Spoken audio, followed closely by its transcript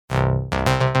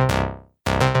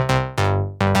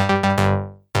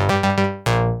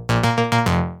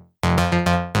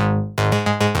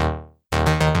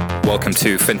welcome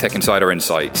to FinTech Insider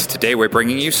Insights. Today we're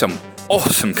bringing you some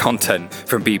awesome content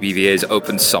from BBVA's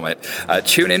Open Summit.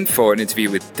 Tune in for an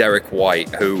interview with Derek White,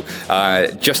 who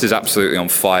just is absolutely on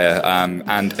fire,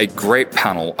 and a great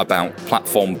panel about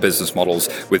platform business models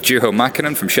with Juho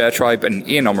Mäkinen from ShareTribe and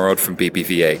Ian Omerod from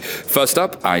BBVA. First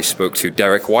up, I spoke to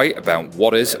Derek White about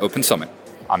what is Open Summit.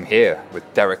 I'm here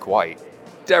with Derek White.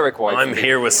 Derek White. I'm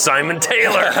here with Simon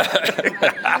Taylor.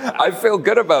 I feel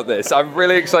good about this. I'm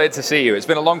really excited to see you. It's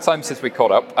been a long time since we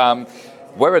caught up.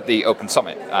 We're at the Open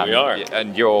Summit. We are.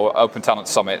 And your Open Talent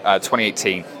Summit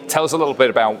 2018. Tell us a little bit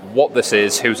about what this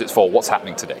is, who's it for, what's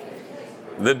happening today.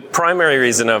 The primary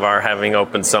reason of our having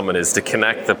Open Summit is to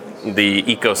connect the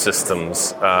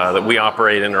ecosystems that we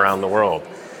operate in around the world.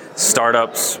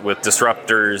 Startups with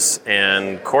disruptors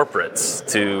and corporates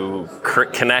to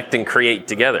connect and create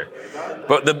together.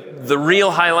 But the real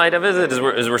highlight of it is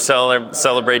we're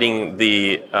celebrating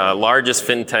the largest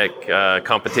fintech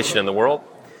competition in the world,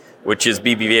 which is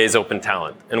BBVA's Open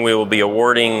Talent. And we will be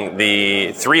awarding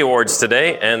the 3 awards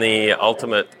today and the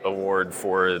ultimate award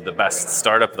for the best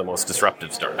startup, the most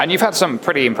disruptive startup. And you've had some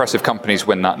pretty impressive companies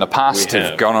win that in the past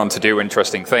who've gone on to do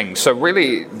interesting things. So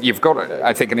really, you've got,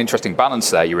 I think, an interesting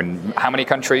balance there. You're in how many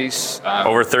countries?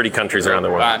 Over 30 countries around the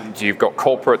world. And you've got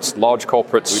corporates, large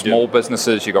corporates, small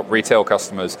businesses, you've got retail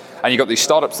customers, and you've got these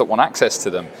startups that want access to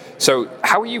them. So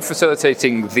how are you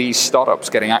facilitating these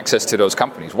startups getting access to those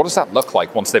companies? What does that look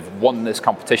like once they've won this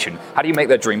competition? How do you make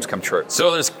their dreams come true?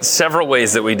 So there's several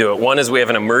ways that we do it. One is we have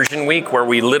an immersion week where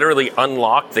we literally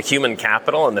unlock the human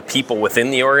capital and the people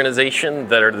within the organization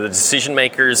that are the decision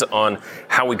makers on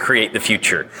how we create the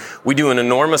future. We do an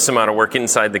enormous amount of work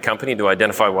inside the company to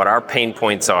identify what our pain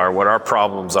points are, what our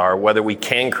problems are, whether we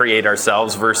can create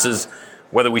ourselves versus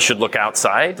whether we should look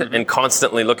outside and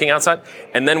constantly looking outside.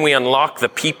 And then we unlock the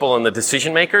people and the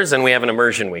decision makers, and we have an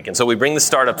immersion week. And so we bring the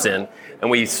startups in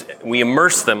and we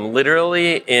immerse them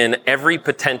literally in every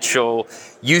potential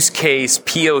use case,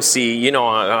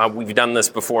 POC, we've done this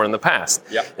before in the past.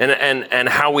 Yep. And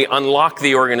how we unlock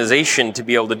the organization to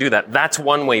be able to do that. That's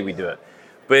one way we do it.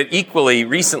 But equally,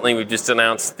 recently we just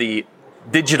announced the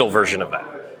digital version of that,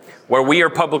 where we are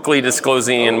publicly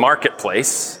disclosing in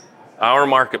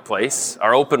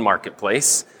our open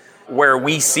marketplace, where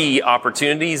we see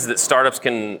opportunities that startups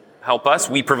can help us.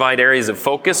 We provide areas of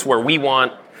focus where we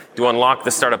want to unlock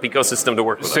the startup ecosystem to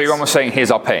work with us. So you're almost saying, here's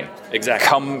our pain.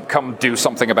 Exactly. Come do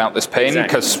something about this pain,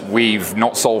 because we've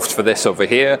not solved for this over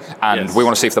here, and we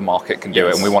want to see if the market can do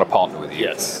it, and we want to partner with you.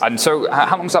 Yes. And so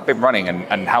how long's that been running,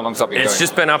 and how long's that been going? It's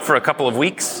just been up for a couple of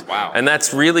weeks. Wow. And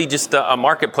that's really just a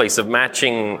marketplace of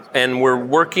matching, and we're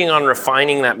working on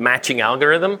refining that matching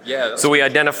algorithm. Yeah, so we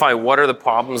identify what are the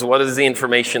problems, what is the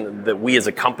information that we as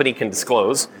a company can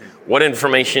disclose, what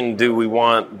information do we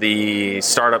want the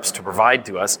startups to provide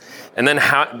to us, and then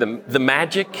how the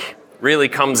magic really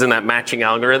comes in that matching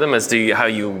algorithm as to how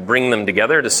you bring them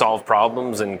together to solve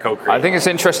problems and co-create. I think it's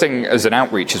interesting as an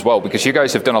outreach as well, because you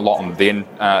guys have done a lot on the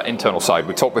internal side.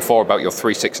 We talked before about your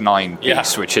 369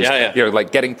 piece, which is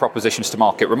like getting propositions to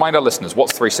market. Remind our listeners,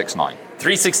 what's 369?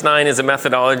 369 is a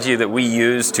methodology that we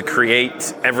use to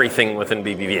create everything within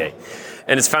BBVA.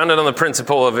 And it's founded on the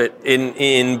principle of it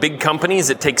in big companies,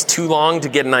 it takes too long to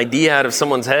get an idea out of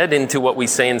someone's head into what we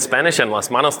say in Spanish, en las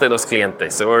manos de los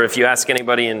clientes. Or if you ask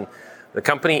anybody in the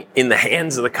company, in the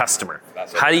hands of the customer.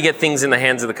 How do you get things in the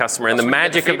hands of the customer? And the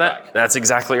magic of that, that's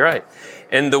exactly right.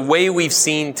 And the way we've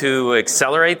seen to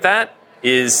accelerate that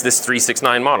is this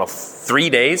 369 model. 3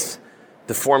 days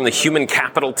to form the human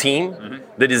capital team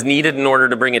that is needed in order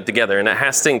to bring it together. And it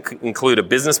has to include a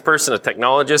business person, a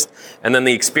technologist, and then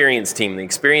the experience team. The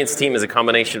experience team is a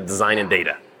combination of design and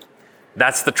data.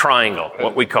 That's the triangle,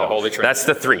 what we call. That's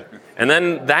the 3. And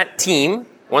then that team,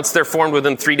 once they're formed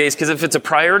within 3 days, because if it's a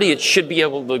priority, it should be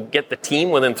able to get the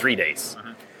team within 3 days.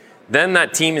 Then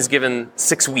that team is given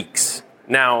 6 weeks.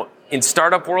 Now, in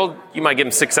startup world, you might give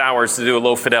them 6 hours to do a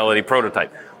low fidelity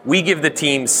prototype. We give the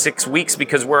team 6 weeks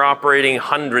because we're operating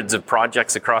hundreds of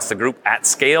projects across the group at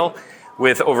scale,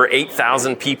 with over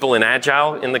 8,000 people in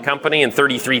Agile in the company and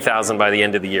 33,000 by the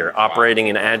end of the year, operating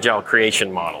in Agile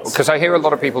creation models. Because I hear a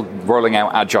lot of people rolling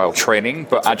out Agile training,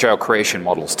 but Agile creation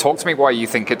models. Talk to me why you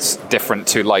think it's different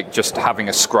to like just having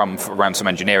a scrum around some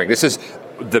engineering. This is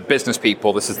the business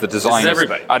people, this is the designers. This is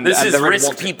everybody. This is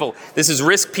risk people. This is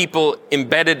risk people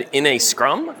embedded in a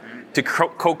scrum to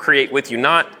co-create with you,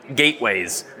 not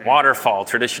gateways, waterfall,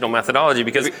 traditional methodology.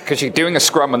 Because you're doing a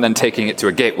scrum and then taking it to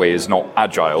a gateway is not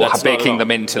agile, baking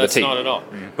them into the team. That's not at all.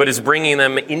 But it's bringing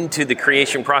them into the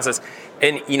creation process.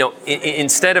 And,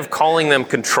 instead of calling them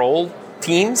control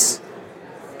teams,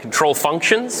 control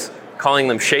functions, calling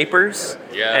them shapers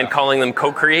and calling them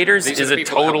co-creators is a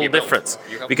total difference.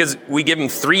 Because we give them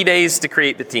 3 days to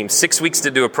create the team, 6 weeks to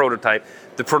do a prototype.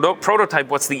 The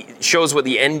prototype shows what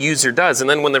the end user does. And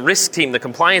then when the risk team, the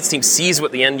compliance team sees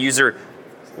what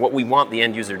we want the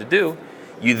end user to do,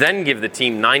 you then give the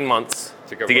team 9 months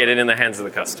to get it in the hands of the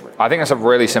customer. I think that's a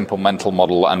really simple mental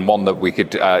model and one that we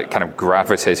could kind of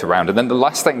gravitate around. And then the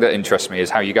last thing that interests me is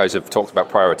how you guys have talked about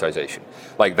prioritization.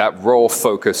 Like that raw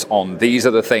focus on these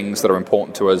are the things that are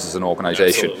important to us as an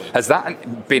organization. Absolutely. Has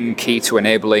that been key to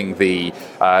enabling the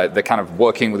kind of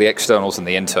working with the externals and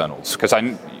the internals? Because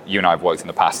you and I have worked in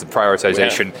the past, and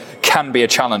prioritization can be a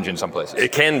challenge in some places.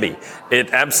 It can be.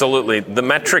 It absolutely. The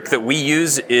metric that we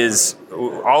use is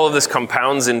all of this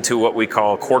compounds into what we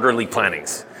call quarterly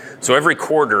plannings. So every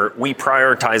quarter, we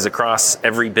prioritize across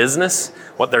every business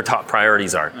what their top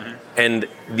priorities are. Mm-hmm. And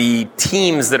the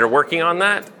teams that are working on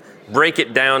that break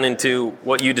it down into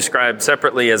what you described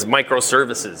separately as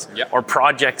microservices or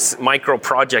projects, micro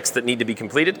projects that need to be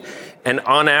completed. And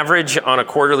on average, on a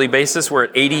quarterly basis, we're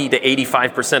at 80 to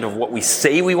 85% of what we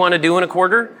say we want to do in a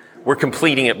quarter, we're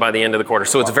completing it by the end of the quarter.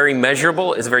 So it's very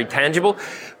measurable, it's very tangible.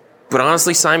 But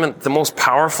honestly, Simon, the most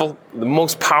powerful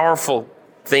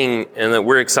thing and that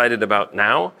we're excited about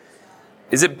now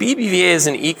is that BBVA is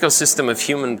an ecosystem of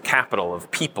human capital,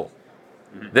 of people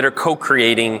that are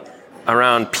co-creating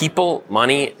around people,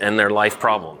 money, and their life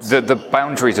problems. The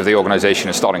boundaries of the organization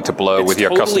are starting to blur with your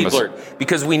totally customers. Blurred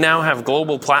because we now have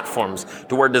global platforms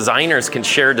to where designers can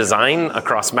share design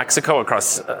across Mexico,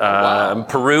 across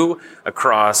Peru,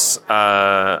 across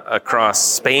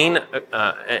Spain,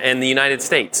 and the United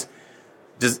States.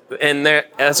 And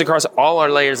that's across all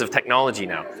our layers of technology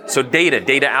now. So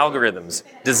data algorithms,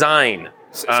 design,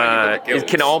 it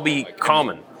can all be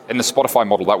common. In the Spotify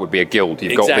model, that would be a guild.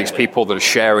 You've got these people that are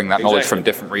sharing that knowledge from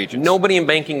different regions. Nobody in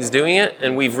banking is doing it,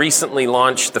 and we've recently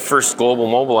launched the first global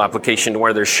mobile application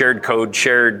where there's shared code,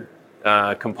 shared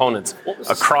components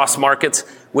across markets,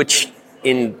 which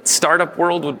in startup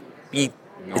world would be,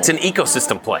 it's an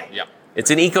ecosystem play. Yeah.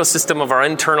 It's an ecosystem of our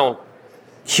internal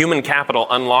human capital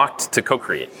unlocked to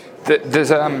co-create.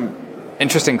 There's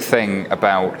interesting thing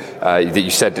about that you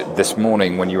said this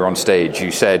morning when you were on stage. You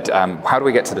said, how do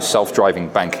we get to the self-driving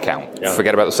bank account? Yeah.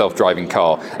 Forget about the self-driving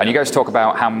car. And you guys talk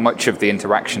about how much of the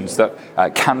interactions that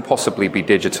can possibly be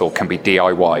digital can be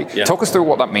DIY. Yeah. Talk us through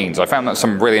what that means. I found that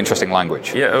some really interesting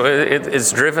language. Yeah,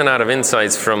 it's driven out of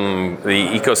insights from the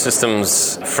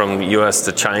ecosystems from the US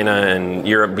to China and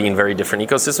Europe being very different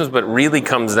ecosystems, but really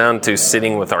comes down to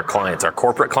sitting with our clients, our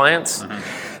corporate clients,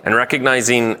 and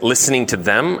recognizing, listening to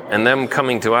them, and them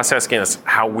coming to us, asking us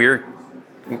how we're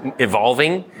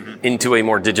evolving into a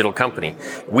more digital company.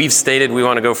 We've stated we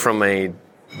want to go from a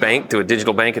bank to a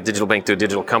digital bank to a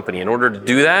digital company. In order to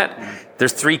do that,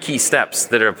 there's 3 key steps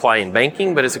that apply in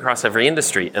banking, but it's across every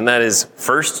industry. And that is,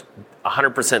 first,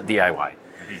 100% DIY.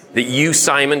 That you,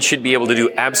 Simon, should be able to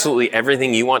do absolutely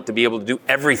everything you want to be able to do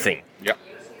everything. Yep.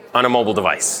 On a mobile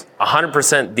device,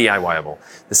 100% DIYable.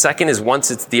 The second is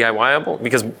once it's DIYable,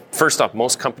 because first off,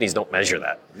 most companies don't measure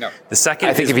that. No. The second,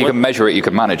 I think if you can measure it, you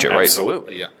can manage it, right?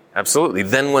 Absolutely, yeah, absolutely.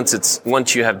 Then once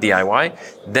you have DIY,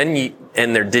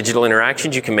 and their digital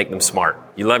interactions, you can make them smart.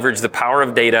 You leverage the power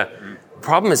of data. The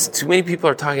problem is too many people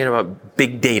are talking about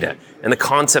big data and the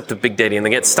concept of big data, and they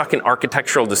get stuck in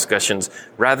architectural discussions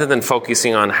rather than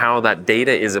focusing on how that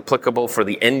data is applicable for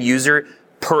the end user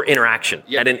per interaction,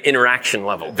 at an interaction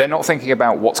level. They're not thinking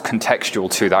about what's contextual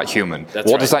to that human.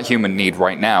 What does that human need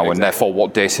right now? And therefore,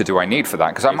 what data do I need for that?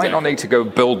 Because I might not need to go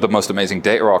build the most amazing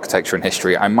data architecture in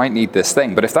history. I might need this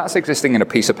thing. But if that's existing in a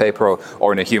piece of paper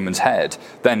or in a human's head,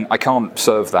 then I can't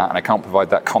serve that and I can't provide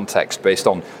that context based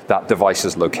on that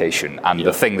device's location and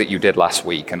the thing that you did last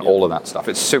week and all of that stuff.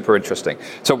 It's super interesting.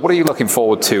 So what are you looking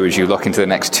forward to as you look into the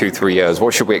next 2-3 years?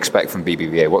 What should we expect from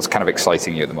BBVA? What's kind of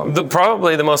exciting you at the moment?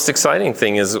 Probably the most exciting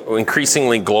thing is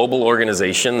increasingly global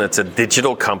organization that's a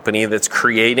digital company that's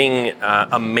creating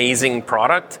amazing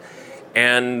product,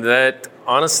 and that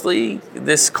honestly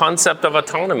this concept of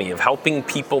autonomy, of helping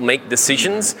people make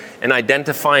decisions and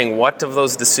identifying what of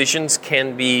those decisions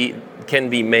can be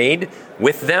made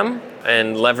with them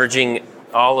and leveraging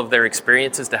all of their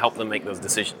experiences to help them make those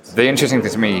decisions. The interesting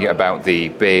thing to me about the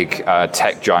big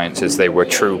tech giants is they were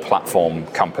true platform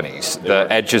companies. The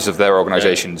edges of their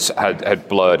organizations had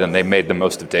blurred and they made the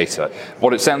most of data.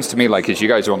 What it sounds to me like is you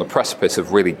guys are on the precipice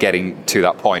of really getting to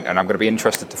that point, and I'm going to be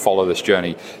interested to follow this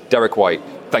journey. Derek White,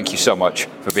 thank you so much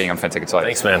for being on FinTech Insider.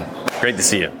 Thanks, man. Great to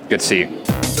see you. Good to see you.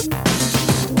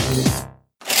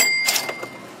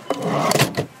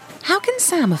 How can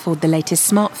Sam afford the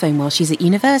latest smartphone while she's at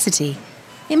university?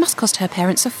 It must cost her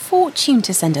parents a fortune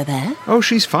to send her there. Oh,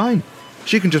 she's fine.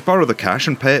 She can just borrow the cash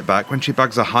and pay it back when she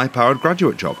bags a high-powered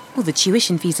graduate job. Well, the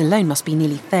tuition fees alone must be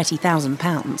nearly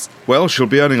 £30,000. Well, she'll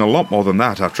be earning a lot more than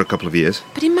that after a couple of years.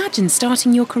 But imagine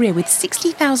starting your career with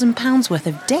 £60,000 worth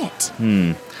of debt.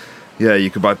 Yeah, you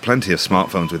could buy plenty of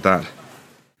smartphones with that.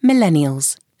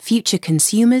 Millennials, future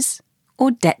consumers,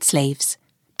 or debt slaves.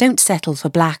 Don't settle for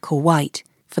black or white.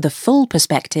 For the full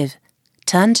perspective,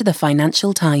 turn to the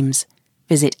Financial Times.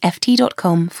 Visit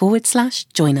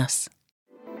ft.com/join us.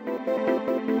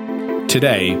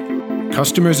 Today,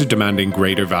 customers are demanding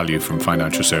greater value from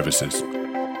financial services.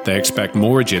 They expect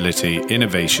more agility,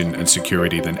 innovation, and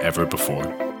security than ever before.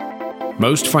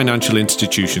 Most financial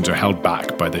institutions are held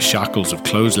back by the shackles of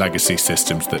closed legacy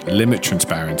systems that limit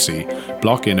transparency,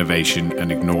 block innovation,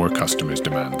 and ignore customers'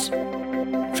 demands.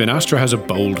 Finastra has a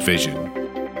bold vision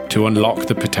to unlock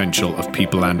the potential of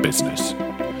people and business.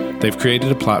 They've created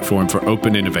a platform for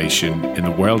open innovation in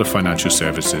the world of financial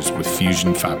services with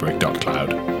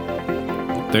fusionfabric.cloud.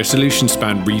 Their solutions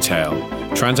span retail,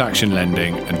 transaction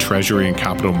lending, and treasury and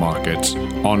capital markets,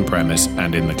 on-premise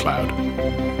and in the cloud.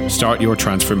 Start your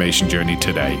transformation journey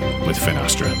today with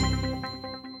Finastra.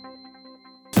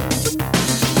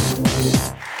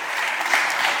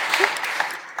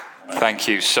 Thank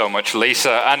you so much,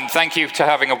 Lisa. And thank you to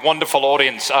having a wonderful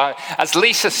audience. As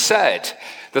Lisa said,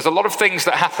 there's a lot of things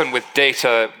that happen with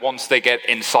data once they get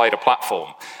inside a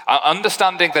platform.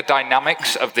 Understanding the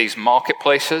dynamics of these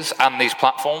marketplaces and these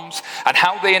platforms and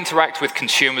how they interact with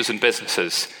consumers and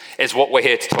businesses is what we're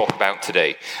here to talk about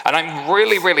today. And I'm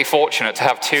really, really fortunate to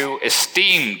have two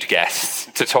esteemed guests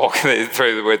to talk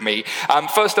through with me.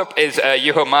 First up is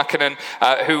Juho Makinen,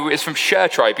 who is from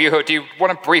ShareTribe. Juho, do you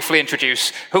want to briefly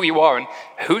introduce who you are and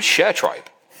who's ShareTribe?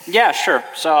 Yeah, sure.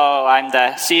 So I'm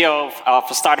the CEO of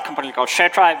a startup company called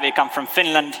ShareTribe. We come from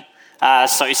Finland.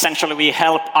 So essentially we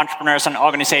help entrepreneurs and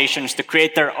organizations to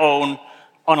create their own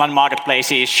online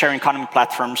marketplaces, sharing economy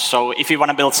platforms. So if you want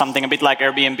to build something a bit like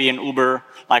Airbnb and Uber,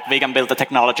 like we can build the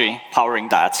technology powering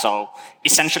that. So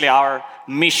essentially our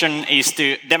mission is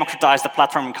to democratize the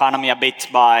platform economy a bit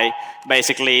by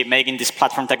basically making this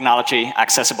platform technology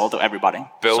accessible to everybody.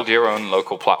 Build your own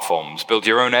local platforms. Build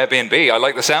your own Airbnb. I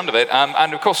like the sound of it.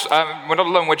 And of course, we're not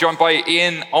alone. We're joined by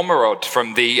Ian Omerod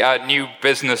from the new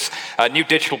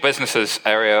digital businesses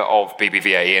area of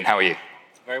BBVA. Ian, how are you?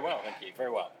 Very well, thank you. Very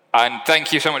well. And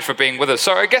thank you so much for being with us.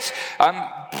 So I guess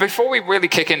before we really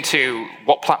kick into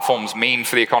what platforms mean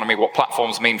for the economy, what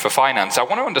platforms mean for finance, I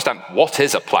want to understand what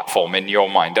is a platform in your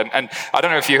mind. And I don't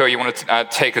know if you want to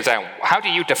take us out. How do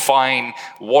you define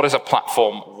what is a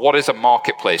platform, what is a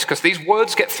marketplace? Because these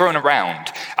words get thrown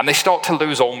around and they start to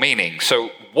lose all meaning.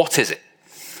 So what is it?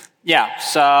 Yeah,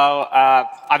 so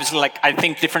obviously I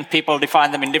think different people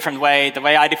define them in different ways. The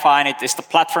way I define it is the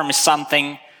platform is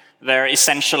something where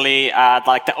essentially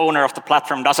the owner of the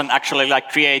platform doesn't actually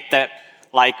create the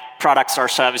products or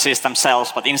services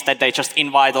themselves, but instead they just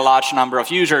invite a large number of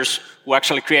users who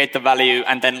actually create the value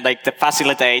and then they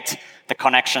facilitate the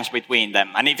connections between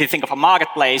them. And if you think of a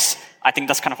marketplace, I think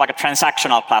that's kind of like a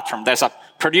transactional platform. There's a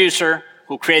producer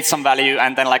who creates some value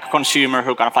and then a consumer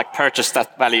who kind of purchase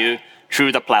that value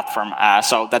through the platform.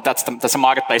 So that's a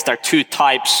marketplace. There are two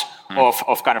types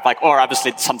of kind of or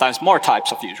obviously sometimes more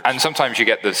types of users. And sometimes you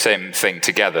get the same thing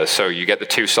together. So you get the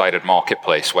two-sided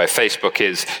marketplace where Facebook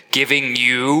is giving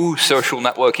you social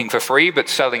networking for free, but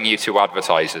selling you to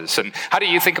advertisers. And how do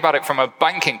you think about it from a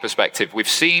banking perspective? We've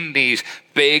seen these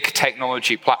big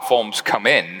technology platforms come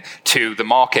in to the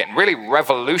market and really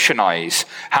revolutionize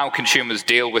how consumers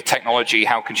deal with technology,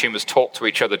 how consumers talk to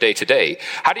each other day to day.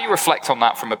 How do you reflect on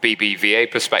that from a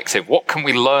BBVA perspective? What can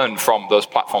we learn from those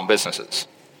platform businesses?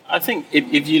 I think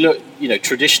if you look,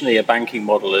 traditionally a banking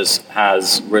model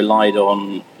has relied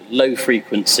on low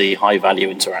frequency, high value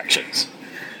interactions.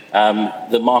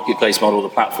 The marketplace model, the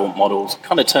platform model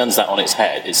kind of turns that on its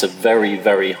head. It's a very,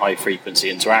 very high frequency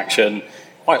interaction,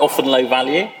 quite often low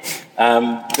value.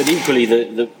 But equally,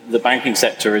 the banking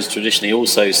sector has traditionally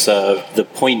also served the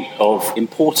point of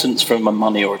importance from a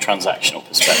money or a transactional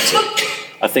perspective.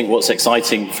 I think what's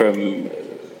exciting from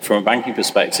a banking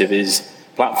perspective is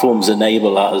platforms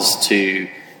enable us to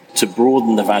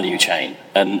broaden the value chain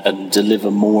and deliver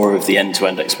more of the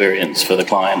end-to-end experience for the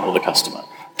client or the customer.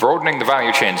 Broadening the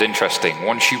value chain is interesting.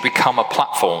 Once you become a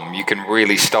platform, you can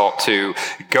really start to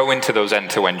go into those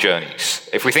end-to-end journeys.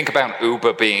 If we think about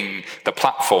Uber being the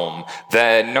platform,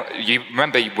 you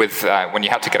remember with when you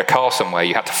had to get a car somewhere,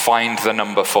 you had to find the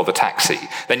number for the taxi.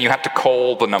 Then you had to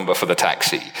call the number for the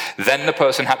taxi. Then the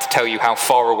person had to tell you how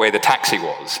far away the taxi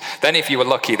was. Then if you were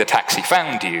lucky, the taxi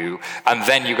found you, and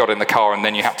then you got in the car, and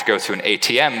then you had to go to an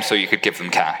ATM so you could give them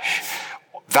cash.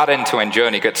 That end-to-end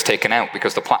journey gets taken out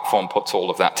because the platform puts all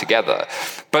of that together.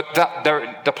 But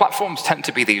the platforms tend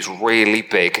to be these really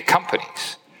big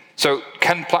companies. So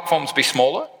can platforms be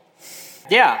smaller?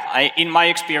 Yeah, in my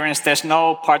experience, there's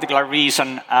no particular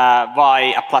reason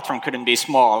why a platform couldn't be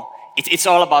small. It's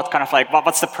all about kind of like,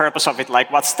 what's the purpose of it?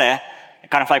 Like, what's the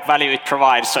kind of like value it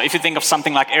provides? So if you think of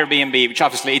something like Airbnb, which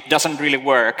obviously it doesn't really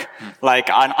work, like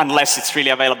unless it's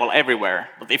really available everywhere.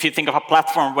 But if you think of a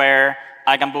platform where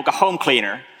I can book a home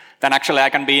cleaner, then actually I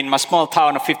can be in my small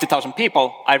town of 50,000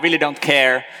 people. I really don't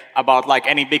care about like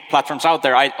any big platforms out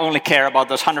there. I only care about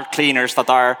those 100 cleaners that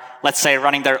are, let's say,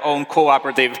 running their own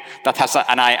cooperative that has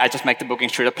and I just make the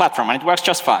bookings through the platform, and it works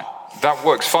just fine. That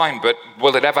works fine, but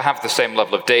will it ever have the same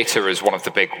level of data as one of the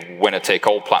big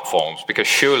winner-take-all platforms? Because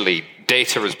surely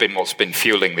data has been what's been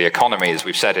fueling the economy, as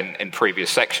we've said in previous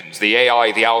sections. The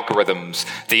AI, the algorithms,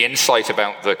 the insight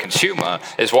about the consumer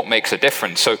is what makes a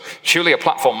difference. So surely a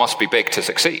platform must be big to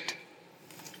succeed.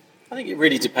 I think it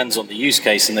really depends on the use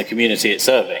case and the community it's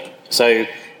serving. So,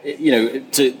 you know,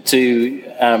 to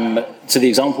the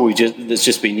example that's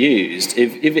just been used,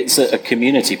 if it's a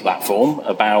community platform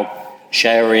about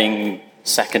sharing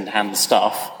second-hand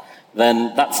stuff,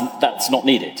 then that's not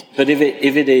needed. But if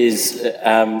it is,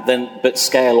 but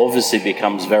scale obviously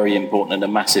becomes very important and a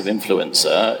massive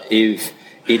influencer if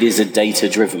it is a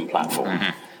data-driven platform.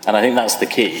 Mm-hmm. And I think that's the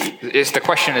key. The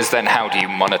question is then, how do you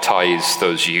monetize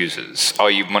those users?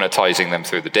 Are you monetizing them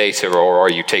through the data, or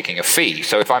are you taking a fee?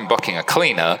 So if I'm booking a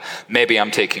cleaner, maybe I'm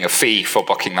taking a fee for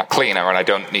booking that cleaner, and I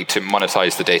don't need to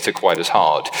monetize the data quite as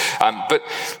hard. But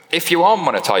if you are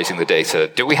monetizing the data,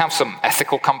 do we have some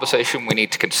ethical conversation we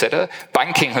need to consider?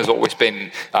 Banking has always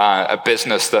been a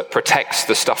business that protects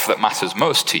the stuff that matters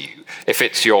most to you. If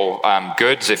it's your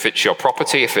goods, if it's your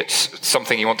property, if it's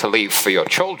something you want to leave for your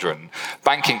children,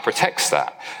 banking protects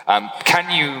that. Can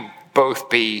you both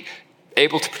be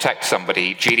able to protect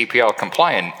somebody, GDPR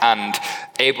compliant, and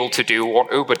able to do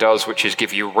what Uber does, which is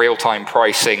give you real-time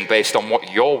pricing based on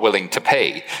what you're willing to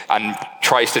pay and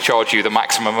tries to charge you the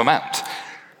maximum amount?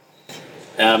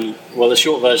 Well, the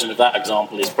short version of that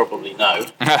example is probably no,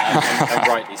 and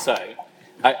rightly so.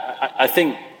 I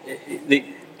think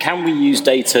can we use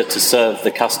data to serve the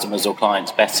customers or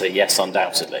clients better? Yes,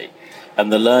 undoubtedly.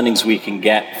 And the learnings we can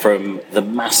get from the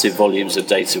massive volumes of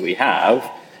data we have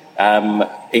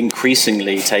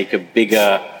increasingly take a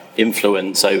bigger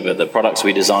influence over the products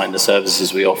we design, the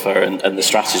services we offer, and the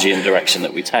strategy and direction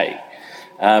that we take.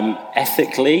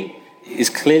 Ethically is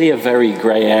clearly a very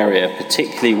grey area,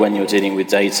 particularly when you're dealing with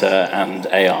data and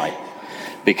AI.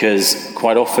 Because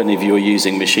quite often, if you're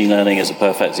using machine learning as a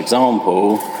perfect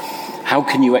example, how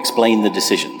can you explain the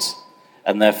decisions?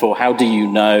 And therefore, how do you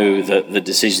know that the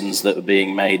decisions that are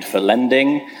being made for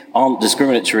lending aren't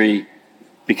discriminatory,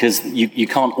 because you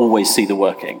can't always see the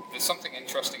working? There's something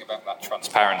interesting about that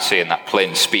transparency and that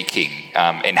plain speaking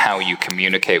in how you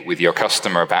communicate with your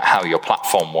customer about how your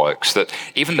platform works, that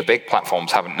even the big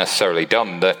platforms haven't necessarily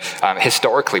done, that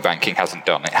historically banking hasn't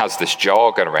done. It has this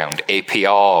jargon around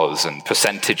APRs and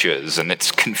percentages, and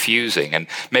it's confusing. And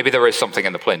maybe there is something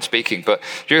in the plain speaking. But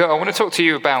Hugo, I want to talk to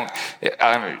you about,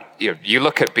 you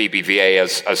look at BBVA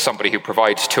as somebody who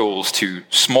provides tools to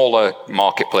smaller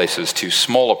marketplaces, to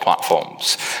smaller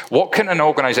platforms. What can an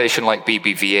organization like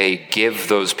BBVA give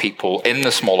those people in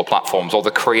the smaller platforms, or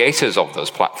the creators of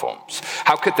those platforms?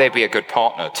 How could they be a good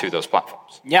partner to those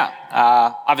platforms? Yeah,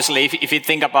 obviously, if you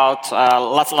think about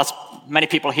many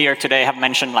people here today have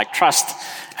mentioned like trust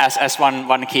as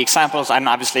one key example, and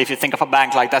obviously, if you think of a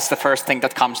bank, like that's the first thing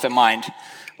that comes to mind.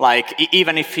 Like,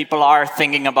 even if people are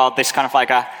thinking about this kind of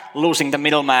like losing the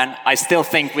middleman, I still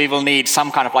think we will need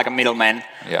some kind of like a middleman,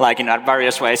 like in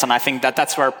various ways. And I think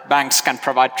that's where banks can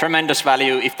provide tremendous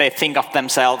value if they think of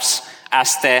themselves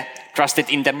as the trusted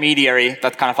intermediary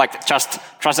that kind of like just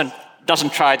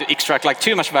doesn't try to extract like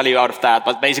too much value out of that,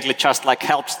 but basically just like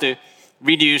helps to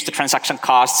reduce the transaction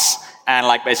costs, and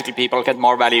like basically people get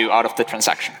more value out of the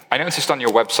transaction. I noticed on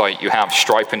your website you have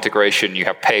Stripe integration, you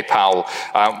have PayPal.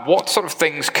 What sort of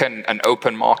things can an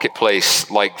open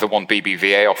marketplace like the one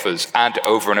BBVA offers add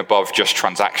over and above just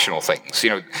transactional things? You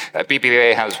know,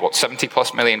 BBVA has 70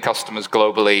 plus million customers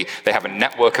globally. They have a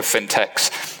network of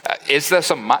fintechs. Is there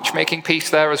some matchmaking piece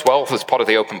there as well as part of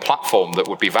the open platform that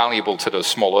would be valuable to those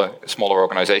smaller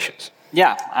organizations?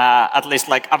 Yeah, at least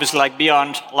like obviously like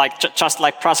beyond like just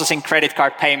like processing credit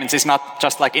card payments is not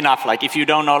just like enough. Like if you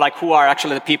don't know like who are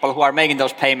actually the people who are making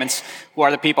those payments, who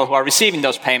are the people who are receiving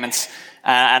those payments,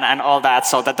 and all that,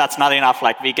 so that's not enough.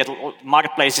 Like we get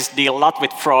marketplaces deal a lot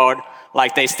with fraud.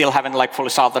 Like they still haven't like fully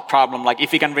solved that problem. Like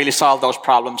if we can really solve those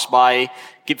problems by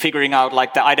figuring out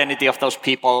like the identity of those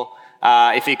people,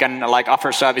 if you can like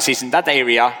offer services in that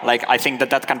area, like I think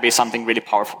that can be something really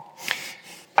powerful.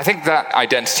 I think that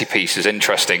identity piece is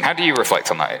interesting. How do you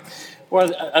reflect on that?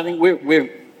 Well, I think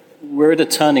we're at a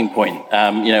turning point.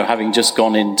 Having just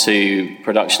gone into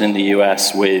production in the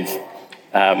US with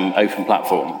Open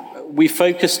Platform, we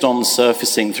focused on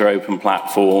surfacing through Open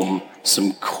Platform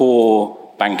some core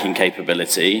banking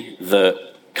capability that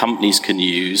companies can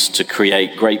use to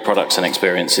create great products and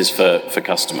experiences for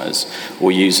customers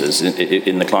or users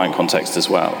in the client context as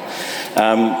well.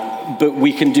 But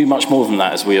we can do much more than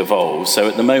that as we evolve. So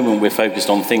at the moment, we're focused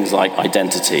on things like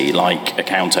identity, like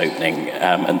account opening,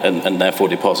 and therefore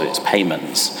deposits,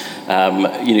 payments.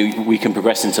 We can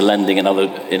progress into lending in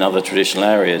other traditional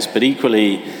areas. But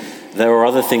equally, there are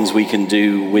other things we can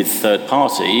do with third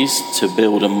parties to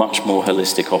build a much more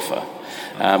holistic offer.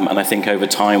 And I think over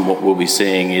time what we'll be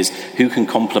seeing is who can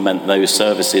complement those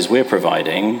services we're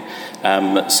providing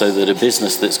so that a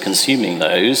business that's consuming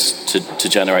those to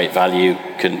generate value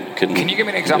can you give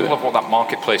me an example of what that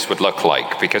marketplace would look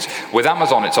like? Because with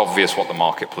Amazon, it's obvious what the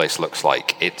marketplace looks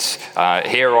like. It's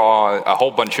here are a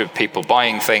whole bunch of people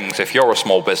buying things. If you're a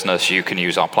small business, you can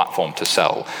use our platform to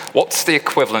sell. What's the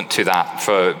equivalent to that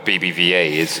for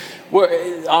BBVA? Well,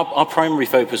 our primary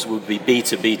focus would be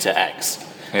B2B to X.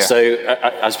 Yeah. So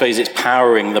I suppose it's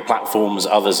powering the platforms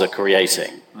others are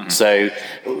creating. Mm-hmm. So,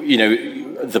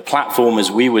 the platform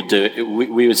as we would do it,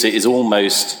 we would say is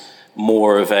almost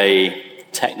more of a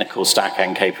technical stack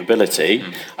and capability.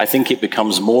 Mm-hmm. I think it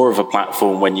becomes more of a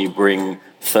platform when you bring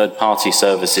third-party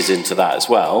services into that as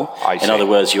well. In other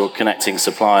words, you're connecting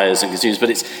suppliers and consumers, but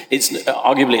it's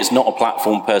arguably it's not a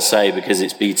platform per se because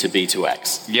it's B2B to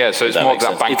X. Yeah, so it's more of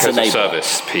that bank as a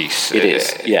service piece. It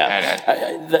is,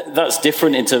 yeah. That's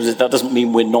different in terms of, that doesn't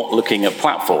mean we're not looking at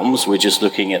platforms, we're just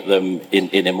looking at them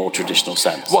in a more traditional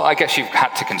sense. Well, I guess you've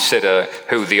had to consider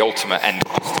who the ultimate end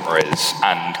customer is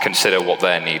and consider what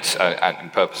their needs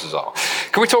and purposes are.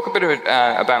 Can we talk a bit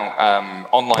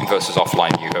about online versus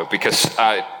offline, Hugo? Because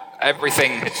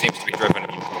everything seems to be driven,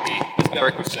 as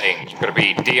Derek was saying, you've got to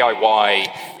be DIY,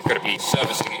 you've got to be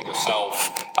servicing it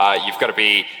yourself, you've got to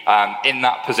be in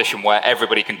that position where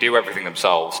everybody can do everything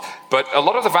themselves. But a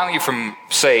lot of the value from,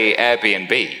 say,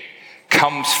 Airbnb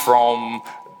comes from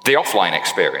the offline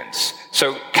experience.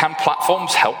 So can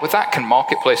platforms help with that? Can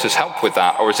marketplaces help with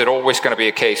that? Or is it always going to be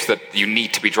a case that you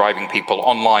need to be driving people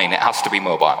online? It has to be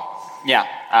mobile. Yeah,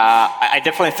 I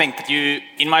definitely think that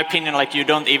in my opinion, you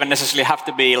don't even necessarily have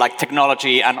to be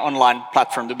technology and online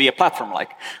platform to be a platform.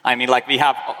 We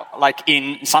have,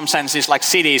 in some senses,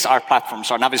 cities are platforms.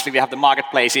 So obviously we have the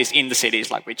marketplaces in the cities,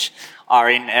 which are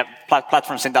in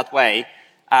platforms in that way.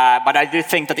 But I do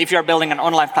think that if you're building an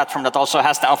online platform that also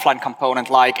has the offline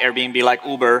component, like Airbnb, like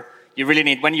Uber, you really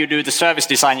need, when you do the service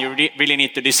design, you really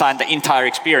need to design the entire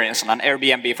experience. And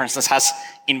Airbnb, for instance, has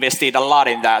invested a lot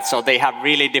in that. So they have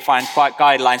really defined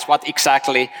guidelines, what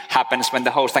exactly happens when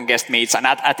the host and guest meets, and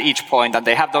at each point. And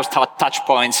they have those touch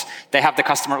points. They have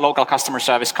the local customer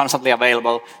service constantly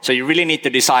available. So you really need to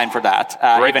design for that.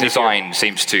 Great design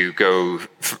seems to go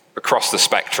across the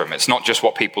spectrum. It's not just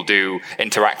what people do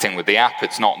interacting with the app.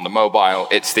 It's not on the mobile.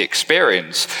 It's the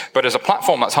experience. But as a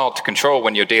platform, that's hard to control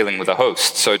when you're dealing with a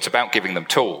host. So it's about giving them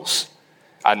tools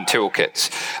and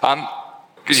toolkits.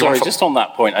 Sorry, just on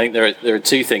that point, I think there are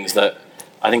two things that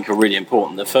I think are really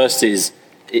important. The first is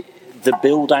the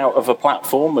build out of a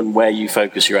platform and where you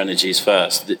focus your energies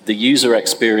first. The user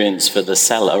experience for the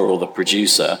seller or the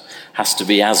producer has to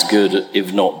be as good,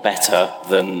 if not better,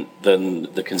 than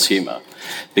the consumer.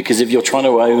 Because if you're trying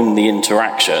to own the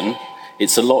interaction,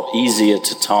 it's a lot easier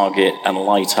to target and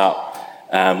light up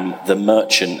the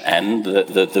merchant end,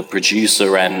 the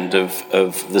producer end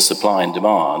of the supply and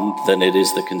demand than it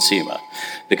is the consumer.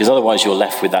 Because otherwise you're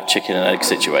left with that chicken and egg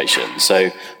situation. So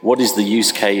what is the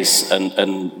use case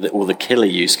or the killer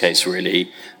use case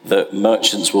really that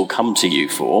merchants will come to you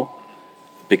for?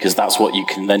 Because that's what you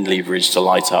can then leverage to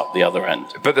light up the other end.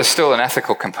 But there's still an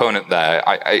ethical component there.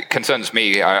 It concerns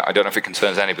me, I don't know if it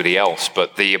concerns anybody else,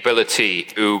 but the ability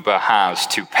Uber has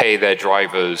to pay their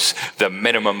drivers the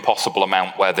minimum possible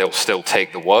amount where they'll still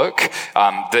take the work,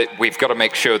 that we've got to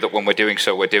make sure that when we're doing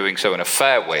so in a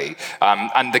fair way.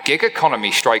 And the gig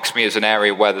economy strikes me as an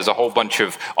area where there's a whole bunch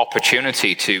of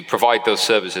opportunity to provide those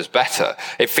services better.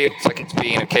 It feels like it's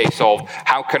been a case of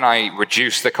how can I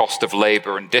reduce the cost of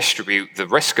labor and distribute the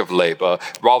risk of labor,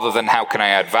 rather than how can I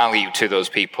add value to those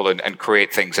people and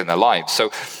create things in their lives. So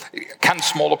can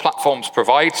smaller platforms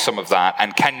provide some of that,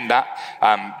 and can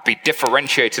that be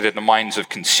differentiated in the minds of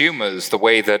consumers the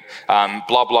way that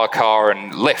BlaBlaCar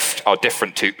and Lyft are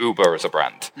different to Uber as a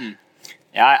brand?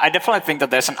 Yeah, I definitely think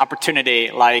that there's an opportunity,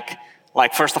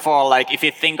 like first of all, like if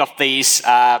you think of these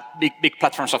big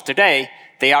platforms of today,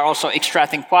 they are also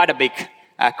extracting quite a big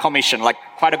commission, like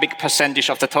quite a big percentage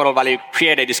of the total value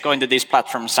created is going to these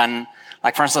platforms. And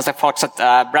like, for instance, the folks at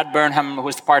Brad Burnham, who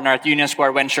is the partner at Union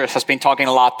Square Ventures, has been talking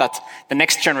a lot that the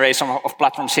next generation of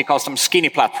platforms, he calls them skinny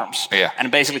platforms. Yeah.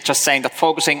 And basically just saying that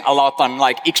focusing a lot on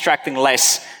like extracting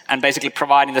less and basically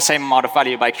providing the same amount of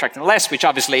value by extracting less, which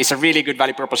obviously is a really good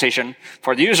value proposition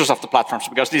for the users of the platforms,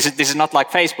 because this is not like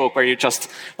Facebook where you just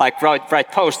like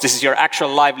write posts. This is your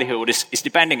actual livelihood is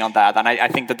depending on that. And I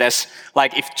think that there's,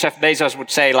 like, if Jeff Bezos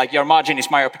would say, like, your margin is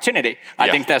my opportunity,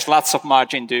 I think there's lots of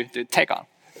margin to take on.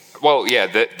 Well, yeah,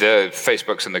 the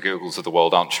Facebooks and the Googles of the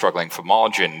world aren't struggling for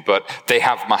margin, but they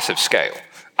have massive scale.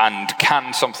 And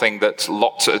can something that's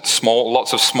lots of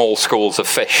small schools of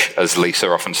fish, as Lisa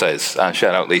often says,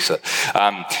 shout out Lisa,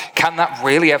 can that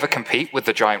really ever compete with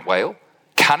the giant whale?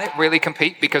 Can it really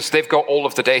compete? Because they've got all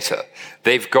of the data.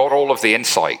 They've got all of the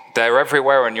insight. They're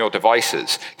everywhere on your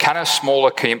devices. Can a smaller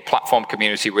platform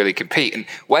community really compete? And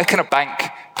where can a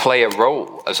bank play a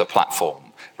role as a platform,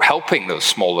 helping those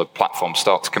smaller platforms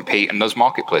start to compete and those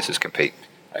marketplaces compete?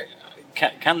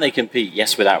 Can they compete?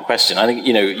 Yes, without question. I think,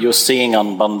 you're seeing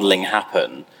unbundling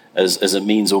happen as a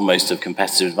means almost of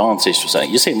competitive advantage for something.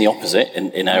 You're seeing the opposite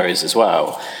in areas as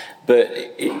well. But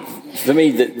for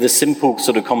me, the simple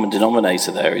sort of common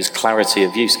denominator there is clarity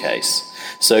of use case.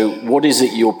 So what is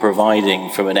it you're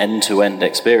providing from an end-to-end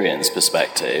experience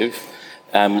perspective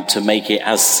to make it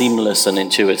as seamless and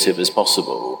intuitive as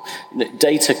possible?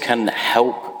 Data can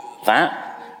help that,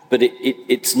 but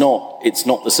it's not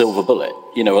the silver bullet.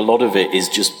 A lot of it is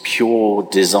just pure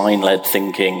design-led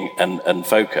thinking and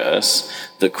focus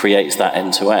that creates that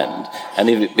end-to-end. And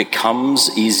if it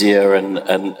becomes easier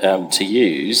and to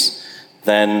use,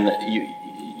 then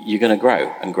you're going to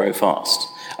grow and grow fast.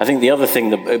 I think the other thing,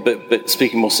 but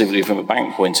speaking more civilly from a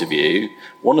bank point of view,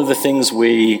 one of the things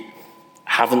we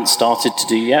haven't started to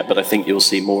do yet, but I think you'll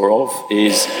see more of,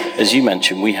 is, as you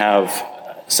mentioned, we have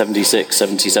 76,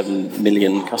 77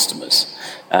 million customers.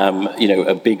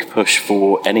 A big push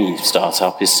for any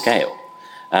startup is scale.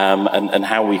 And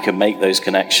how we can make those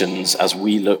connections as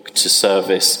we look to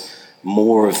service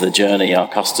more of the journey our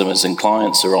customers and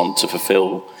clients are on to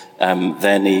fulfill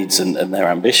their needs and their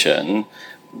ambition.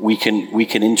 We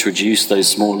can introduce those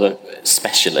smaller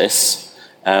specialists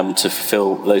to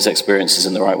fulfill those experiences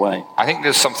in the right way. I think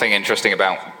there's something interesting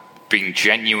about being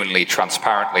genuinely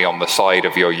transparently on the side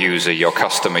of your user, your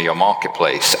customer, your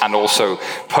marketplace, and also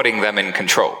putting them in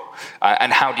control.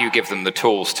 And how do you give them the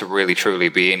tools to really, truly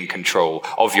be in control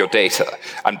of your data?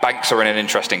 And banks are in an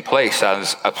interesting place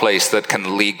as a place that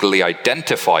can legally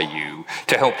identify you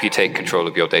to help you take control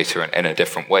of your data in a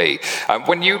different way.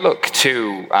 When you look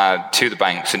to the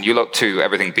banks and you look to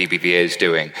everything BBVA is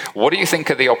doing, what do you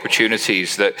think are the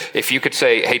opportunities that, if you could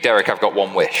say, hey, Derek, I've got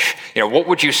one wish, what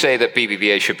would you say that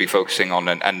BBVA should be focusing on?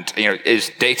 And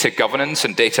is data governance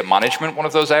and data management one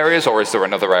of those areas, or is there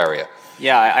another area?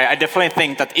 Yeah, I definitely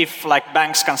think that if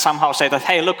banks can somehow say that,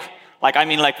 hey, look,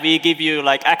 we give you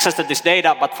access to this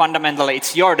data, but fundamentally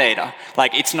it's your data.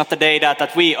 It's not the data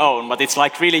that we own, but it's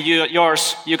really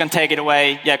yours. You can take it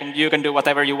away. You can do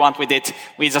whatever you want with it.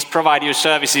 We just provide you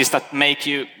services that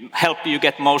help you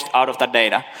get most out of that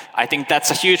data. I think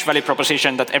that's a huge value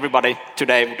proposition that everybody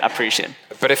today would appreciate.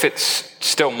 But if it's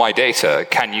still my data,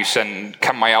 can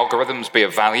my algorithms be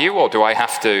of value, or do I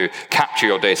have to capture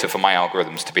your data for my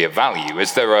algorithms to be of value?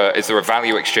 Is there a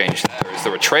value exchange there? Is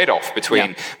there a trade-off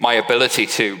between my ability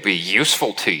to be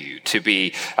useful to you, to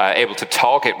be able to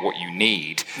target what you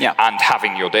need, and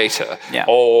having your data?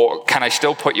 Or can I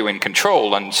still put you in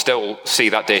control and still see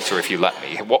that data if you let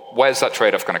me? Where's that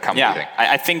trade-off going to come, do you think?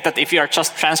 I think that if you are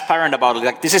just transparent about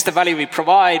it, this is the value we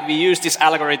provide, we use these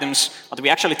algorithms, but we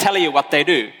actually tell you what they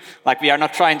do. We are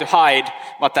not trying to hide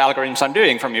what the algorithms are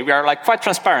doing from you. We are quite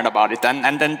transparent about it.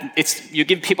 And then you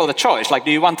give people the choice.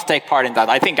 Do you want to take part in that?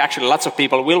 I think actually lots of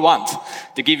people will want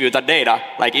to give you that data,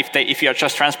 if you're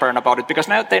just transparent about it, because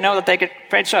now they know that they get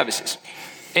great services.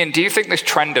 Ian, do you think this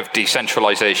trend of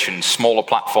decentralization, smaller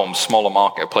platforms, smaller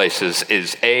marketplaces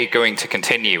is A, going to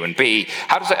continue, and B,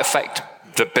 how does it affect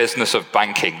the business of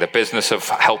banking, the business of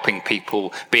helping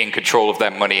people be in control of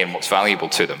their money and what's valuable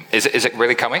to them? Is it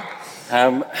really coming?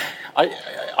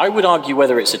 I would argue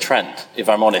whether it's a trend, if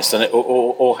I'm honest,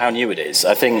 or how new it is.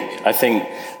 I think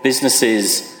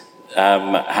businesses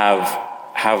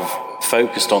have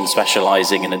focused on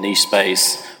specializing in a niche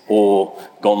space or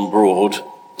gone broad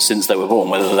since they were born,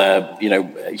 whether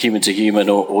they're human to human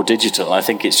or digital. I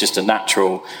think it's just a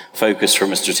natural focus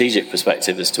from a strategic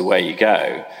perspective as to where you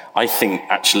go. I think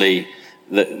actually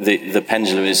the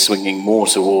pendulum is swinging more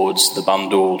towards the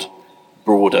bundled,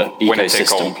 broader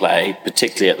ecosystem play,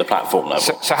 particularly at the platform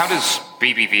level. So how does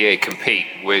BBVA compete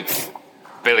with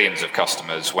billions of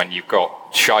customers when you've got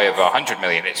shy of 100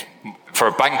 million? It's, for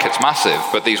a bank, it's massive,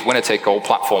 but these winner-take-all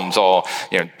platforms are,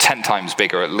 10 times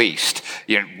bigger at least.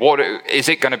 What is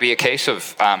it going to be a case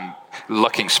of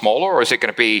looking smaller, or is it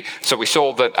going to be? So we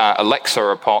saw that Alexa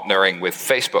are partnering with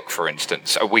Facebook, for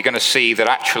instance. Are we going to see that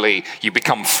actually you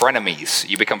become frenemies,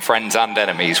 you become friends and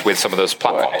enemies with some of those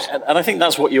platforms? Well, and I think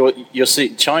that's what you're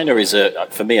seeing. China is,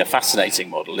 for me, a fascinating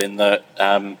model in that.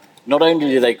 Not only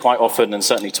do they quite often and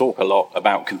certainly talk a lot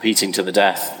about competing to the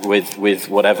death with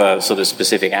whatever sort of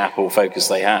specific app or focus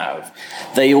they have,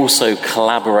 they also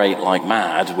collaborate like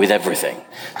mad with everything.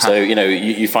 So,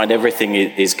 you find everything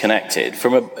is connected.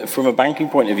 From a banking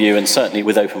point of view, and certainly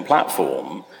with Open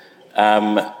Platform,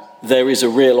 there is a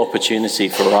real opportunity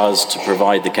for us to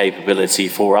provide the capability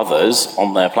for others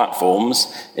on their platforms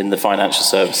in the financial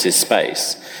services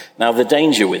space. Now, the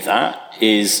danger with that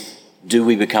is, do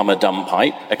we become a dumb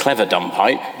pipe, a clever dumb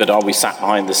pipe, but are we sat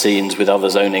behind the scenes with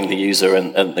others owning the user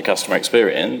and the customer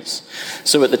experience?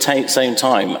 So at the same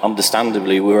time,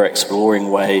 understandably, we're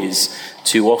exploring ways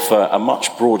to offer a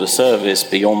much broader service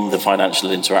beyond the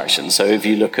financial interaction. So if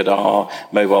you look at our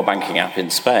mobile banking app in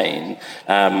Spain,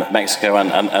 Mexico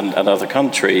and other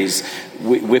countries,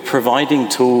 we're providing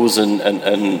tools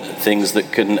and things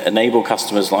that can enable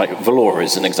customers, like Valor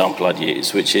is an example I'd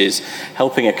use, which is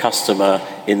helping a customer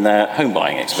in their home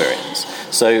buying experience.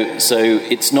 So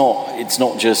it's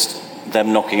not just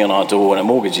them knocking on our door when a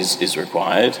mortgage is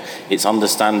required. It's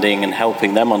understanding and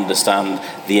helping them understand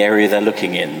the area they're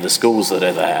looking in, the schools that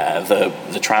are there,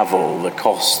 the travel, the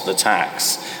cost, the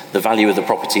tax, the value of the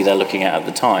property they're looking at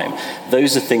the time.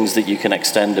 Those are things that you can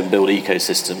extend and build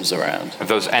ecosystems around.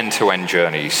 Those end-to-end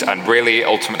journeys, and really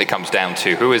ultimately comes down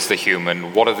to who is the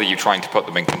human, what are you trying to put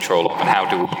them in control of, and how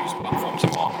do we use platforms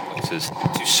and marketplaces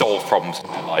to solve problems in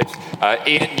their lives.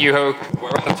 Ian, Yuho, we're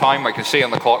out of time, I can see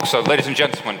on the clock, so ladies and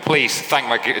gentlemen, please thank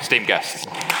my esteemed guests.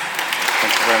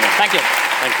 Thank you very much. Thank you.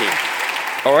 Thank you.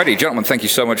 Alrighty, gentlemen, thank you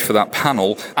so much for that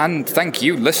panel. And thank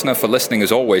you, listener, for listening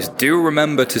as always. Do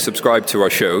remember to subscribe to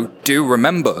our show. Do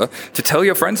remember to tell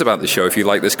your friends about the show if you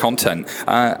like this content.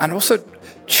 And also,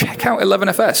 check out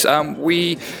 11FS.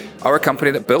 We are a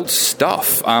company that builds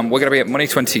stuff. We're going to be at Money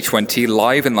 2020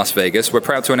 live in Las Vegas. We're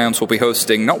proud to announce we'll be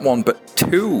hosting not one, but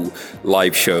 2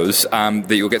 live shows that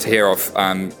you'll get to hear of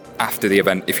after the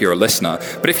event if you're a listener.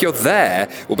 But if you're there,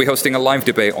 we'll be hosting a live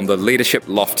debate on the Leadership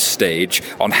Loft stage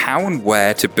on how and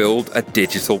where to build a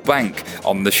digital bank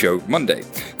on the show Monday,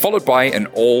 followed by an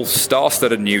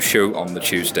all-star-studded news show on the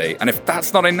Tuesday. And if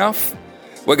that's not enough,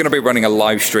 we're going to be running a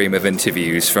live stream of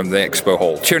interviews from the Expo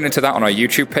Hall. Tune into that on our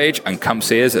YouTube page and come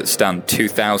see us at Stand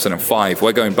 2005.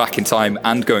 We're going back in time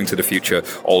and going to the future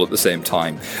all at the same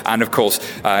time. And of course,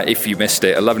 if you missed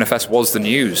it, 11FS was the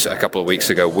news a couple of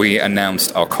weeks ago. We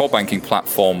announced our core banking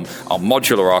platform, our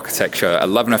modular architecture,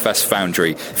 11FS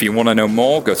Foundry. If you want to know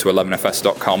more, go to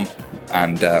 11fs.com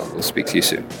and we'll speak to you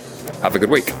soon. Have a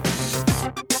good week.